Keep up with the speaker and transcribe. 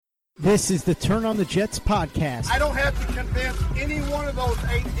This is the Turn on the Jets podcast. I don't have to convince any one of those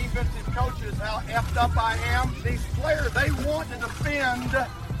 8 defensive coaches how effed up I am. These players, they want to defend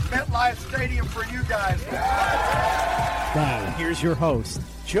MetLife Stadium for you guys. Now, here's your host,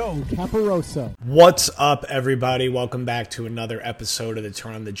 Joe Caporoso. What's up, everybody? Welcome back to another episode of the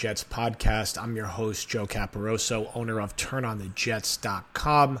Turn on the Jets podcast. I'm your host, Joe Caporoso, owner of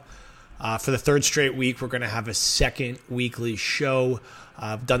TurnOnTheJets.com. For the third straight week, we're going to have a second weekly show.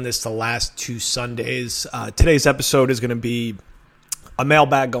 I've done this the last 2 Sundays. Today's episode is going to be a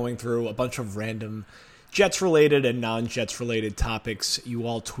mailbag going through a bunch of random Jets-related and non-Jets-related topics you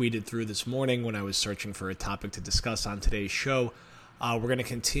all tweeted through this morning when I was searching for a topic to discuss on today's show. We're going to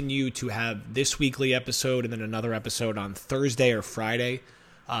continue to have this weekly episode and then another episode on Thursday or Friday,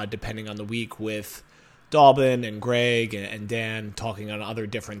 depending on the week, with Dalbin and Greg and Dan talking on other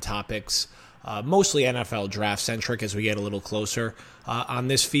different topics, mostly NFL draft-centric as we get a little closer on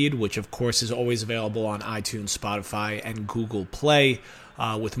this feed, which, of course, is always available on iTunes, Spotify, and Google Play,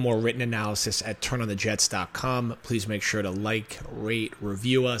 with more written analysis at TurnOnTheJets.com. Please make sure to like, rate,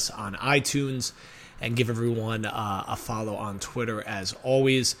 review us on iTunes, and give everyone a follow on Twitter as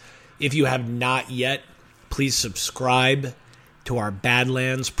always. If you have not yet, please subscribe to our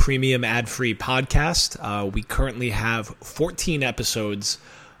Badlands premium ad-free podcast. We currently have 14 episodes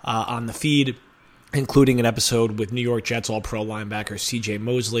on the feed, including an episode with New York Jets All-Pro linebacker C.J.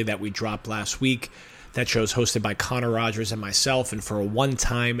 Mosley that we dropped last week. That show's hosted by Connor Rogers and myself, and for a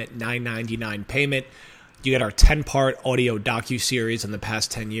one-time $9.99 payment, you get our 10-part audio docuseries on the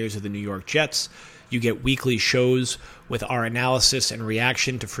past 10 years of the New York Jets. You get weekly shows with our analysis and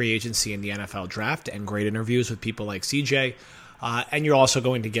reaction to free agency in the NFL draft and great interviews with people like CJ. And you're also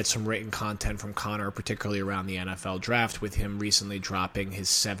going to get some written content from Connor, particularly around the NFL draft, with him recently dropping his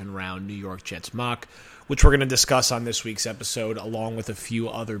 7-round New York Jets mock, which we're going to discuss on this week's episode, along with a few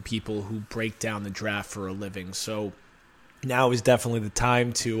other people who break down the draft for a living. So now is definitely the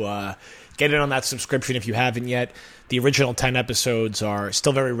time to get in on that subscription if you haven't yet. The original 10 episodes are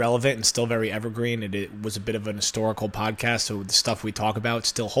still very relevant and still very evergreen. It was a bit of an historical podcast, so the stuff we talk about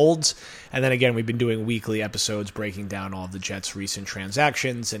still holds. And then again, we've been doing weekly episodes breaking down all of the Jets' recent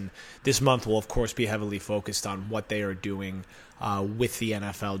transactions. And this month will, of course, be heavily focused on what they are doing with the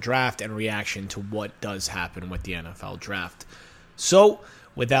NFL draft and reaction to what does happen with the NFL draft. So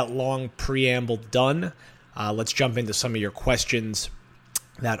with that long preamble done, let's jump into some of your questions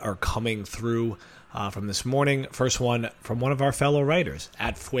that are coming through from this morning. First one from one of our fellow writers,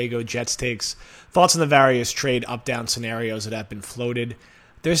 at Fuego Jets Takes. Thoughts on the various trade up-down scenarios that have been floated.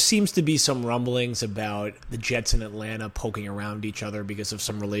 There seems to be some rumblings about the Jets and Atlanta poking around each other because of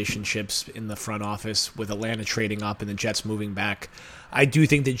some relationships in the front office, with Atlanta trading up and the Jets moving back. I do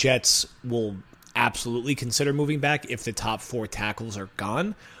think the Jets will absolutely consider moving back if the top 4 tackles are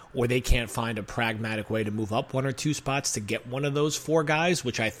gone, or they can't find a pragmatic way to move up 1 or 2 spots to get one of those 4 guys,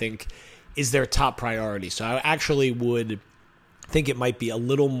 which I think is their top priority. So I actually would think it might be a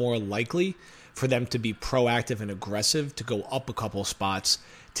little more likely for them to be proactive and aggressive to go up a couple spots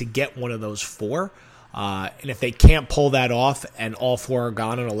to get one of those 4. And if they can't pull that off and all 4 are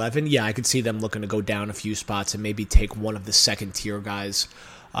gone at 11, yeah, I could see them looking to go down a few spots and maybe take one of the second-tier guys,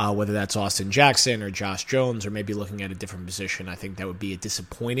 whether that's Austin Jackson or Josh Jones, or maybe looking at a different position. I think that would be a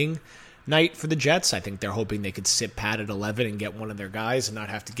disappointing night for the Jets. I think they're hoping they could sit pat at 11 and get one of their guys and not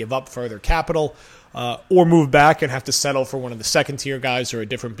have to give up further capital or move back and have to settle for one of the second-tier guys or a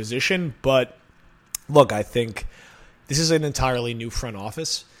different position. But look, I think this is an entirely new front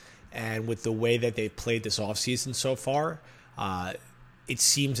office, and with the way that they've played this offseason so far, it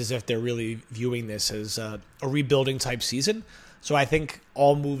seems as if they're really viewing this as a rebuilding type season. So I think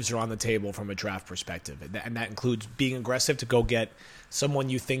all moves are on the table from a draft perspective, and that includes being aggressive to go get someone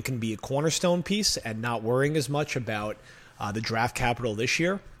you think can be a cornerstone piece and not worrying as much about the draft capital this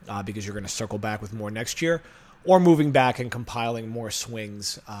year because you're going to circle back with more next year, or moving back and compiling more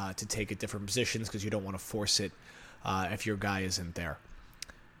swings to take at different positions because you don't want to force it if your guy isn't there.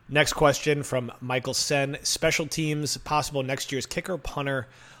 Next question from Michael Sen. Special teams, possible next year's kicker, punter,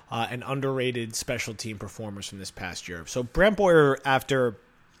 and underrated special team performers from this past year. So Brant Boyer, after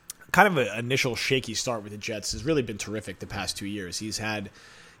kind of an initial shaky start with the Jets, has really been terrific the past 2 years. He's had,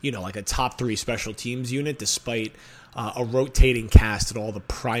 like a top 3 special teams unit despite a rotating cast at all the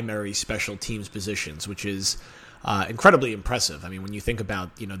primary special teams positions, which is incredibly impressive. I mean, when you think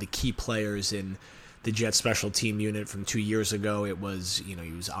about, the key players in the Jets special team unit from 2 years ago. It was, you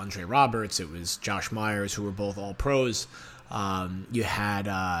was Andre Roberts, it was Josh Myers, who were both all pros. You had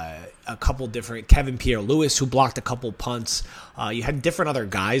a couple different Kevin Pierre-Louis, who blocked a couple punts. You had different other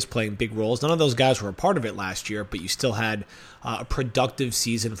guys playing big roles. None of those guys were a part of it last year, but you still had a productive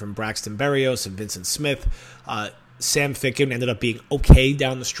season from Braxton Berrios and Vincent Smith. Sam Ficken ended up being okay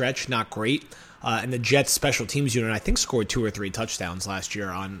down the stretch, not great. And the Jets special teams unit, I think, scored 2 or 3 touchdowns last year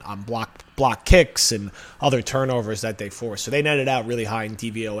on block kicks and other turnovers that they forced. So they netted out really high in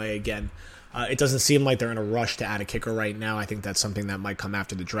DVOA again. It doesn't seem like they're in a rush to add a kicker right now. I think that's something that might come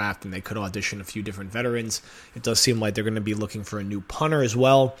after the draft, and they could audition a few different veterans. It does seem like they're going to be looking for a new punter as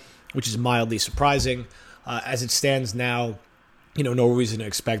well, which is mildly surprising. As it stands now, no reason to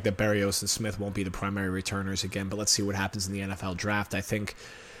expect that Berrios and Smith won't be the primary returners again, but let's see what happens in the NFL draft. I think,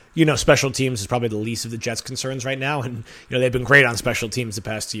 special teams is probably the least of the Jets' concerns right now, and they've been great on special teams the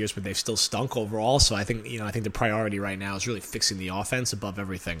past 2 years, but they've still stunk overall. So I think the priority right now is really fixing the offense above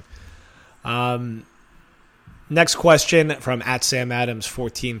everything. Next question from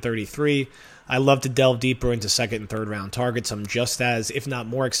 @SamAdams1433. I love to delve deeper into second and third round targets. I'm just as, if not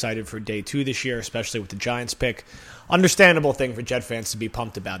more, excited for day 2 this year, especially with the Giants pick. Understandable thing for Jet fans to be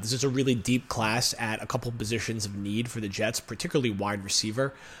pumped about. This is a really deep class at a couple positions of need for the Jets, particularly wide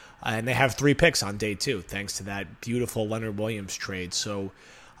receiver. And they have 3 picks on day 2, thanks to that beautiful Leonard Williams trade. So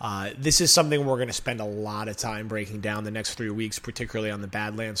this is something we're going to spend a lot of time breaking down the next 3 weeks, particularly on the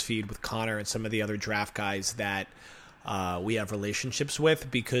Badlands feed with Connor and some of the other draft guys that we have relationships with,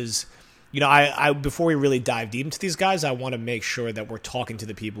 because I before we really dive deep into these guys, I want to make sure that we're talking to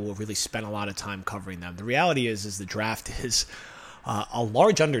the people who have really spent a lot of time covering them. The reality is the draft is a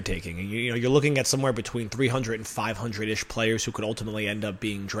large undertaking, and you're looking at somewhere between 300 and 500-ish players who could ultimately end up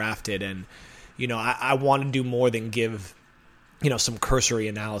being drafted, and I want to do more than give some cursory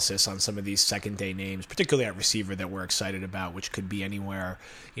analysis on some of these second-day names, particularly at receiver that we're excited about, which could be anywhere,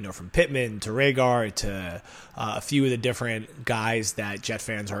 from Pittman to Rhaegar to a few of the different guys that Jet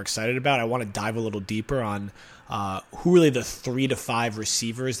fans are excited about. I want to dive a little deeper on who really the 3 to 5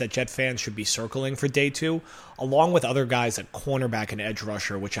 receivers that Jet fans should be circling for day 2, along with other guys at cornerback and edge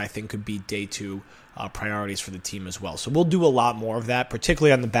rusher, which I think could be day 2 priorities for the team as well. So we'll do a lot more of that,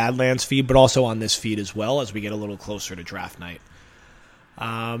 particularly on the Badlands feed, but also on this feed as well as we get a little closer to draft night.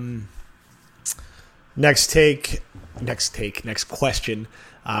 Next question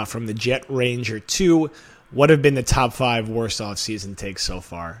from the Jet Ranger 2. What have been the top 5 worst offseason takes so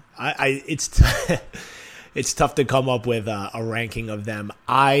far? It's tough to come up with a ranking of them.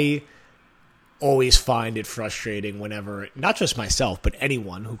 I always find it frustrating whenever, not just myself, but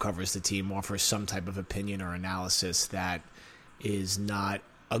anyone who covers the team offers some type of opinion or analysis that is not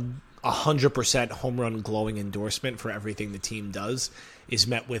a 100% home run glowing endorsement for everything the team does, is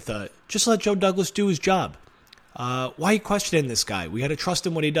met with just let Joe Douglas do his job. Why are you questioning this guy? We got to trust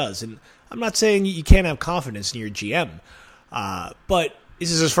him what he does. And I'm not saying you can't have confidence in your GM, but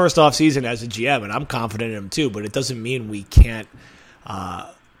this is his first offseason as a GM, and I'm confident in him too, but it doesn't mean we can't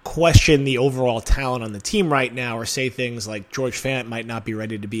question the overall talent on the team right now, or say things like George Fant might not be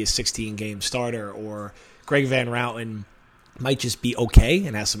ready to be a 16-game starter, or Greg Van Routen might just be okay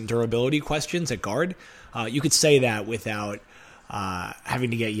and has some durability questions at guard. You could say that without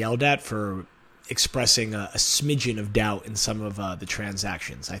having to get yelled at for expressing a smidgen of doubt in some of the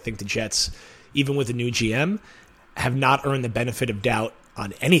transactions. I think the Jets, even with a new GM, have not earned the benefit of doubt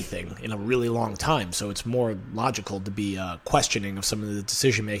on anything in a really long time. So it's more logical to be questioning of some of the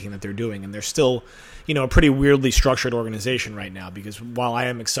decision-making that they're doing. And they're still, a pretty weirdly structured organization right now, because while I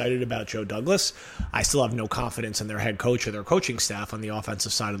am excited about Joe Douglas, I still have no confidence in their head coach or their coaching staff on the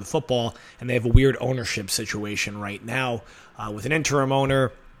offensive side of the football. And they have a weird ownership situation right now with an interim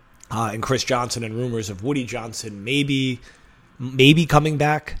owner and Chris Johnson, and rumors of Woody Johnson maybe coming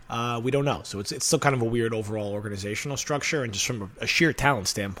back. We don't know. So it's still kind of a weird overall organizational structure, and just from a sheer talent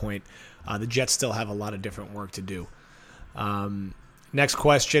standpoint, the Jets still have a lot of different work to do. Next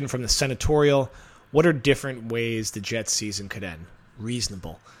question from the Senatorial. What are different ways the Jets season could end?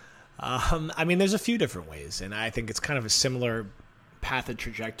 Reasonable. There's a few different ways, and I think it's kind of a similar path of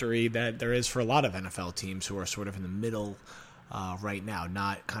trajectory that there is for a lot of NFL teams who are sort of in the middle right now,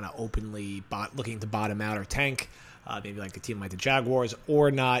 not kind of openly looking to bottom out or tank. Maybe like a team like the Jaguars,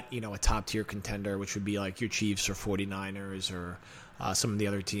 or not, a top-tier contender, which would be like your Chiefs or 49ers or some of the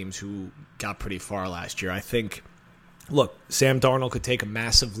other teams who got pretty far last year. I think, look, Sam Darnold could take a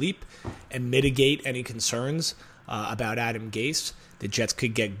massive leap and mitigate any concerns about Adam Gase. The Jets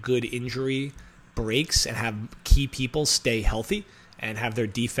could get good injury breaks and have key people stay healthy and have their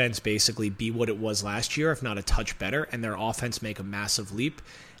defense basically be what it was last year, if not a touch better, and their offense make a massive leap.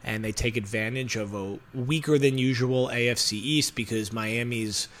 and they take advantage of a weaker than usual AFC East because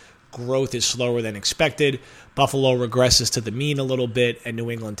Miami's growth is slower than expected. Buffalo regresses to the mean a little bit, and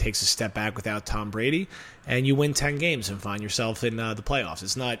New England takes a step back without Tom Brady, and you win 10 games and find yourself in the playoffs.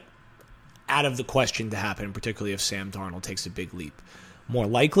 It's not out of the question to happen, particularly if Sam Darnold takes a big leap. More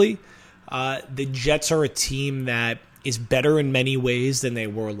likely, the Jets are a team that is better in many ways than they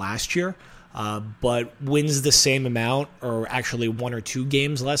were last year, but wins the same amount or actually 1 or 2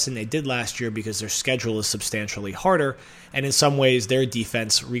 games less than they did last year because their schedule is substantially harder, and in some ways their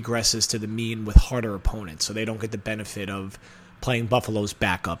defense regresses to the mean with harder opponents, so they don't get the benefit of playing Buffalo's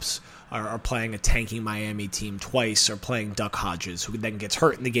backups or playing a tanking Miami team twice or playing Duck Hodges, who then gets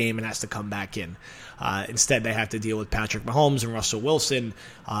hurt in the game and has to come back in. Instead, they have to deal with Patrick Mahomes and Russell Wilson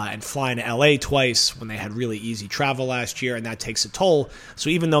and flying to L.A. twice when they had really easy travel last year, and that takes a toll. So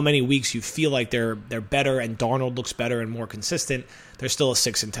even though many weeks you feel like they're better and Darnold looks better and more consistent, they're still a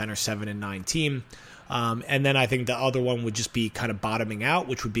 6-10 or 7-9 team. And then I think the other one would just be kind of bottoming out,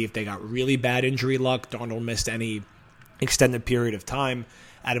 which would be if they got really bad injury luck, Darnold missed any extended period of time,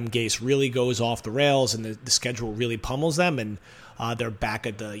 Adam Gase really goes off the rails and the schedule really pummels them, and they're back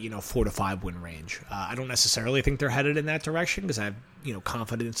at the 4 to 5 win range. I don't necessarily think they're headed in that direction because I have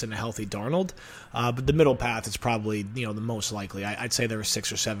confidence in a healthy Darnold, but the middle path is probably the most likely. I'd say they're a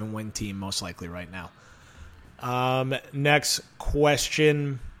 6 or 7 win team most likely right now. Next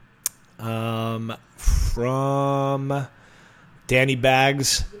question from Danny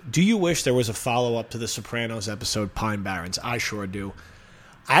Baggs. Do you wish there was a follow-up to the Sopranos episode Pine Barrens? I sure do.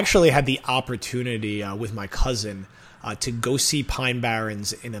 I actually had the opportunity with my cousin to go see Pine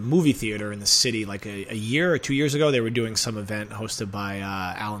Barrens in a movie theater in the city like a year or 2 years ago. They were doing some event hosted by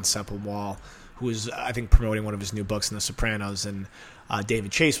Alan Sepinwall, who was, I think, promoting one of his new books in The Sopranos, and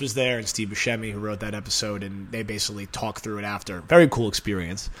David Chase was there and Steve Buscemi, who wrote that episode, and they basically talked through it after. Very cool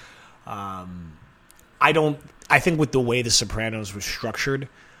experience. I think with the way The Sopranos was structured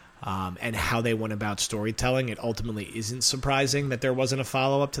and how they went about storytelling, it ultimately isn't surprising that there wasn't a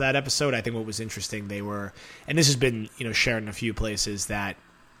follow-up to that episode. I think what was interesting, and this has been shared in a few places, that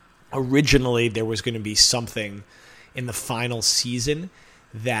originally there was going to be something in the final season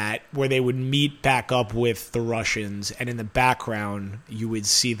where they would meet back up with the Russians, and in the background you would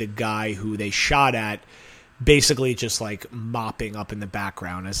see the guy who they shot at basically just like mopping up in the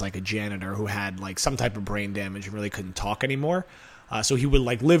background as like a janitor who had like some type of brain damage and really couldn't talk anymore. So he would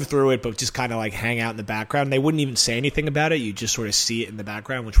like live through it, but just kind of like hang out in the background. They wouldn't even say anything about it. You just sort of see it in the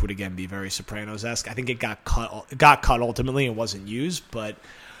background, which would again be very Sopranos-esque. I think it got cut ultimately and wasn't used, but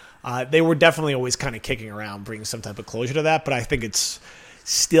they were definitely always kind of kicking around, bringing some type of closure to that. But I think it's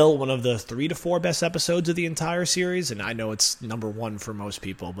still one of the 3 to 4 best episodes of the entire series, and I know it's number 1 for most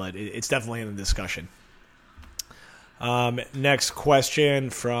people, but it's definitely in the discussion. Next question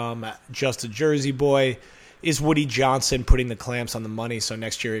from Just a Jersey Boy. Is Woody Johnson putting the clamps on the money so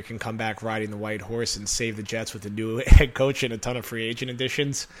next year he can come back riding the white horse and save the Jets with a new head coach and a ton of free agent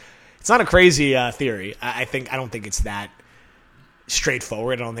additions? It's not a crazy theory. I don't think it's that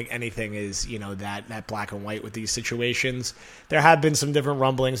straightforward. I don't think anything is that black and white with these situations. There have been some different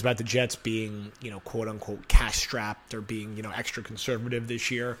rumblings about the Jets being quote unquote cash strapped or being extra conservative this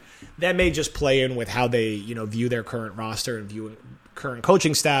year. That may just play in with how they view their current roster and view current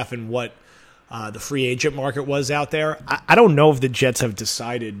coaching staff and what the free agent market was out there. I don't know if the Jets have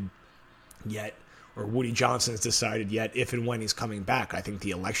decided yet, or Woody Johnson's decided yet, if and when he's coming back. I think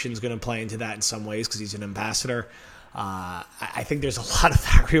the election's going to play into that in some ways because he's an ambassador. I think there's a lot of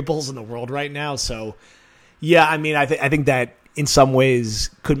variables in the world right now. So, yeah, I mean, I think that in some ways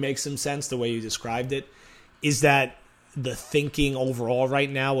could make some sense the way you described it. Is that the thinking overall right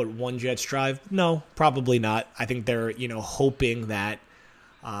now at One Jets Drive? No, probably not. I think they're, hoping that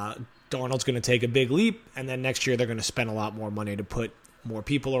Darnold's going to take a big leap, and then next year they're going to spend a lot more money to put more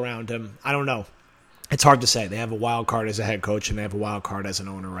people around him. I don't know. It's hard to say. They have a wild card as a head coach, and they have a wild card as an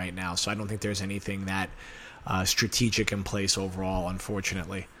owner right now, so I don't think there's anything that strategic in place overall,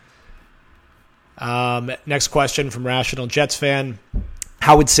 unfortunately. Next question from Rational Jets fan.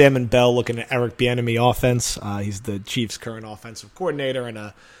 How would Sam and Bell look in an Eric Bieniemy offense? He's the Chiefs' current offensive coordinator and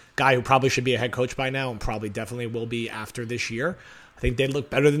a guy who probably should be a head coach by now and probably definitely will be after this year. I think they'd look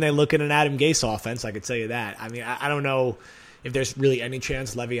better than they look in an Adam Gase offense, I could tell you that. I mean, I don't know if there's really any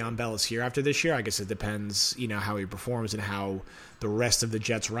chance Le'Veon Bell is here after this year. I guess it depends, how he performs and how the rest of the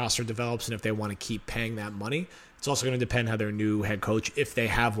Jets roster develops and if they want to keep paying that money. It's also going to depend how their new head coach, if they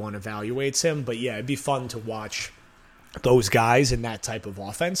have one, evaluates him. But yeah, it'd be fun to watch those guys in that type of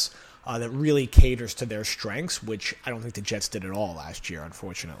offense that really caters to their strengths, which I don't think the Jets did at all last year,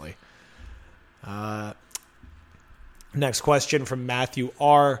 unfortunately. Next question from Matthew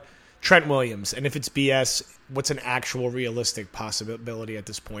R. Trent Williams. And if it's BS, what's an actual realistic possibility at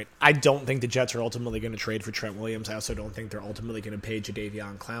this point? I don't think the Jets are ultimately going to trade for Trent Williams. I also don't think they're ultimately going to pay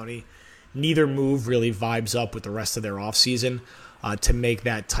Jadeveon Clowney. Neither move really vibes up with the rest of their offseason to make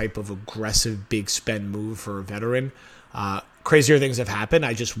that type of aggressive big spend move for a veteran. Crazier things have happened.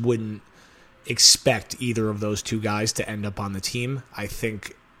 I just wouldn't expect either of those two guys to end up on the team. I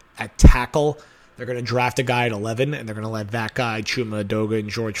think at tackle, they're going to draft a guy at 11, and they're going to let that guy, Chuma Edoga and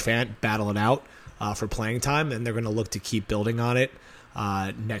George Fant, battle it out for playing time, and they're going to look to keep building on it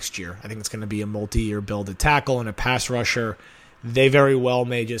next year. I think it's going to be a multi-year build at tackle and a pass rusher. They very well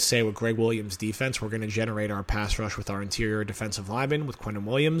may just say with Greg Williams' defense, we're going to generate our pass rush with our interior defensive lineman, with Quentin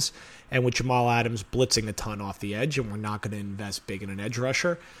Williams, and with Jamal Adams blitzing a ton off the edge, and we're not going to invest big in an edge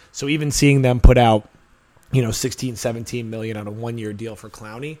rusher. So even seeing them put out, 16, 17 million on a one-year deal for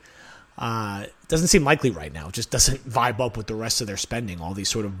Clowney, doesn't seem likely right now. It just doesn't vibe up with the rest of their spending, all these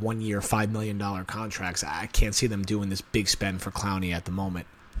sort of one-year, $5 million contracts. I can't see them doing this big spend for Clowney at the moment.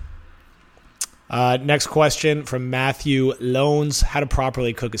 Next question from Matthew Loans. How to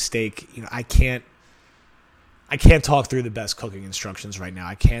properly cook a steak. I can't talk through the best cooking instructions right now.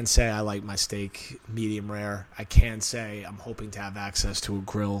 I can say I like my steak medium rare. I can say I'm hoping to have access to a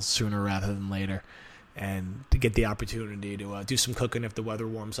grill sooner rather than later, and to get the opportunity to do some cooking if the weather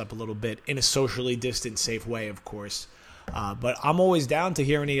warms up a little bit in a socially distant, safe way, of course. But I'm always down to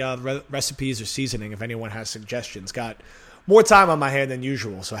hear any recipes or seasoning if anyone has suggestions. Got more time on my hand than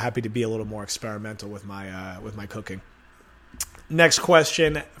usual, so happy to be a little more experimental with my cooking. Next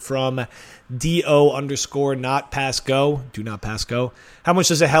question from DO_not pass go. Do not pass go. How much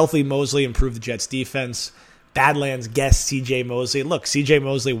does a healthy Mosley improve the Jets defense? Badlands guest C.J. Mosley. Look, C.J.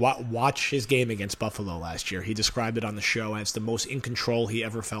 Mosley, watch his game against Buffalo last year. He described it on the show as the most in control he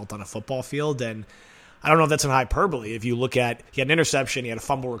ever felt on a football field, and I don't know if that's an hyperbole. If you look at, he had an interception, he had a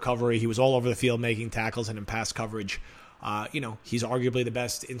fumble recovery, he was all over the field making tackles and in pass coverage. He's arguably the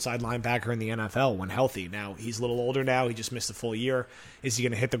best inside linebacker in the NFL when healthy. Now, he's a little older now. He just missed a full year. Is he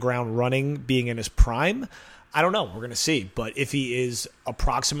going to hit the ground running being in his prime? I don't know. We're going to see. But if he is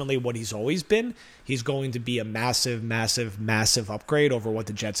approximately what he's always been, he's going to be a massive, massive, massive upgrade over what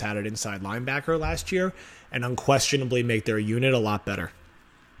the Jets had at inside linebacker last year and unquestionably make their unit a lot better.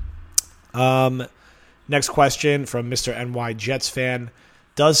 Next question from Mr. NY Jets fan.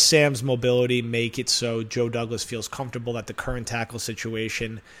 Does Sam's mobility make it so Joe Douglas feels comfortable that the current tackle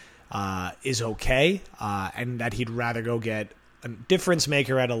situation is okay and that he'd rather go get a difference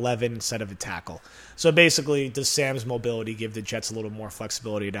maker at 11 instead of a tackle? So basically, does Sam's mobility give the Jets a little more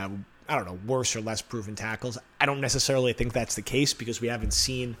flexibility to have, worse or less proven tackles? I don't necessarily think that's the case because we haven't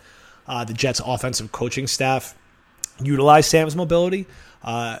seen the Jets' offensive coaching staff utilize Sam's mobility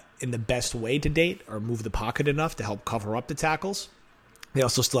in the best way to date or move the pocket enough to help cover up the tackles. They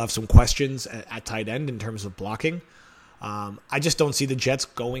also still have some questions at tight end in terms of blocking. I just don't see the Jets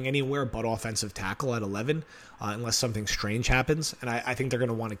going anywhere but offensive tackle at 11 unless something strange happens. And I think they're going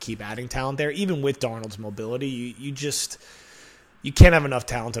to want to keep adding talent there. Even with Darnold's mobility, you can't have enough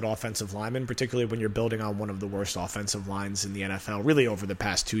talented offensive linemen, particularly when you're building on one of the worst offensive lines in the NFL, really over the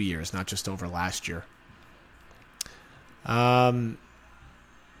past 2 years, not just over last year.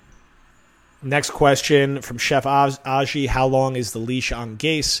 Next question from Chef Aji. How long is the leash on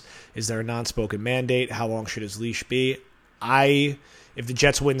Gase? Is there a non-spoken mandate? How long should his leash be? If the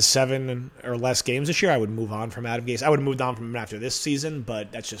Jets win 7 or less games this year, I would move on from Adam Gase. I would have moved on from him after this season,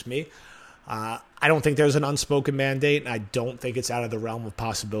 but that's just me. I don't think there's an unspoken mandate, and I don't think it's out of the realm of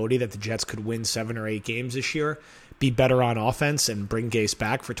possibility that the Jets could win 7 or 8 games this year, be better on offense, and bring Gase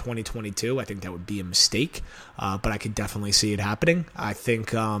back for 2022. I think that would be a mistake, but I could definitely see it happening. I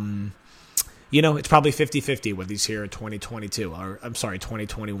think it's probably 50-50 whether he's here in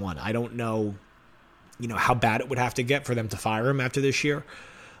 2021. I don't know, how bad it would have to get for them to fire him after this year.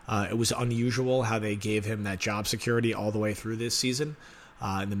 It was unusual how they gave him that job security all the way through this season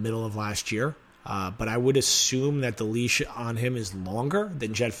in the middle of last year. But I would assume that the leash on him is longer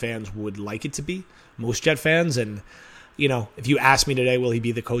than Jet fans would like it to be, most Jet fans. And, if you ask me today, will he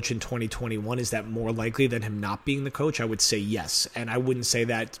be the coach in 2021? Is that more likely than him not being the coach? I would say yes. And I wouldn't say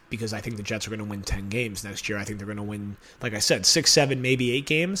that because I think the Jets are going to win 10 games next year. I think they're going to win, like I said, 6, 7, maybe 8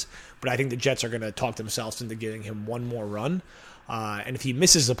 games. But I think the Jets are going to talk themselves into giving him one more run. And if he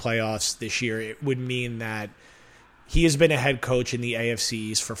misses the playoffs this year, it would mean that he has been a head coach in the AFC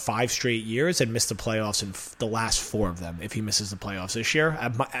East for 5 straight years and missed the playoffs in the last 4 of them if he misses the playoffs this year.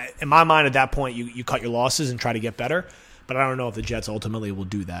 In my mind, at that point, you cut your losses and try to get better. But I don't know if the Jets ultimately will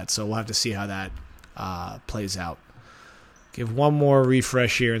do that. So we'll have to see how that plays out. Give one more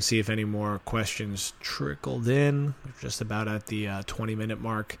refresh here and see if any more questions trickled in. We're just about at the 20-minute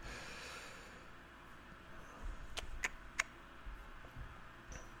mark.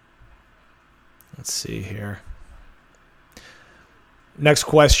 Let's see here. Next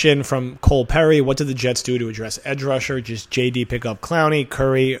question from Cole Perry. What did the Jets do to address edge rusher? Just JD pick up Clowney,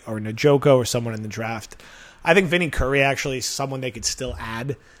 Curry, or Njoku, or someone in the draft? I think Vinny Curry actually is someone they could still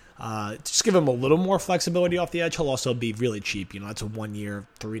add. Just give him a little more flexibility off the edge. He'll also be really cheap. That's a 1 year,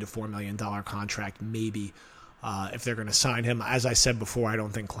 $3 to $4 million contract, maybe, if they're going to sign him. As I said before, I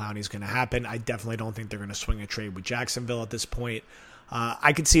don't think Clowney's going to happen. I definitely don't think they're going to swing a trade with Jacksonville at this point.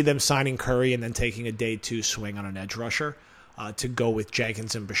 I could see them signing Curry and then taking a day 2 swing on an edge rusher to go with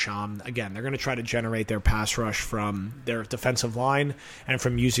Jenkins and Basham. Again, they're going to try to generate their pass rush from their defensive line and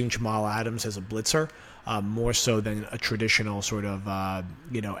from using Jamal Adams as a blitzer. More so than a traditional sort of,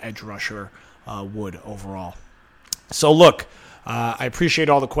 edge rusher would overall. So, look, I appreciate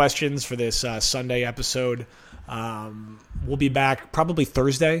all the questions for this Sunday episode. We'll be back probably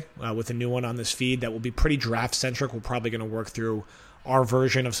Thursday with a new one on this feed that will be pretty draft-centric. We're probably going to work through our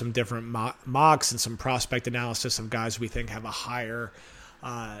version of some different mocks and some prospect analysis of guys we think have a higher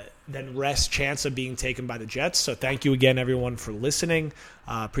than rest chance of being taken by the Jets. So thank you again, everyone, for listening.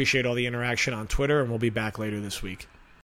 Appreciate all the interaction on Twitter, and we'll be back later this week.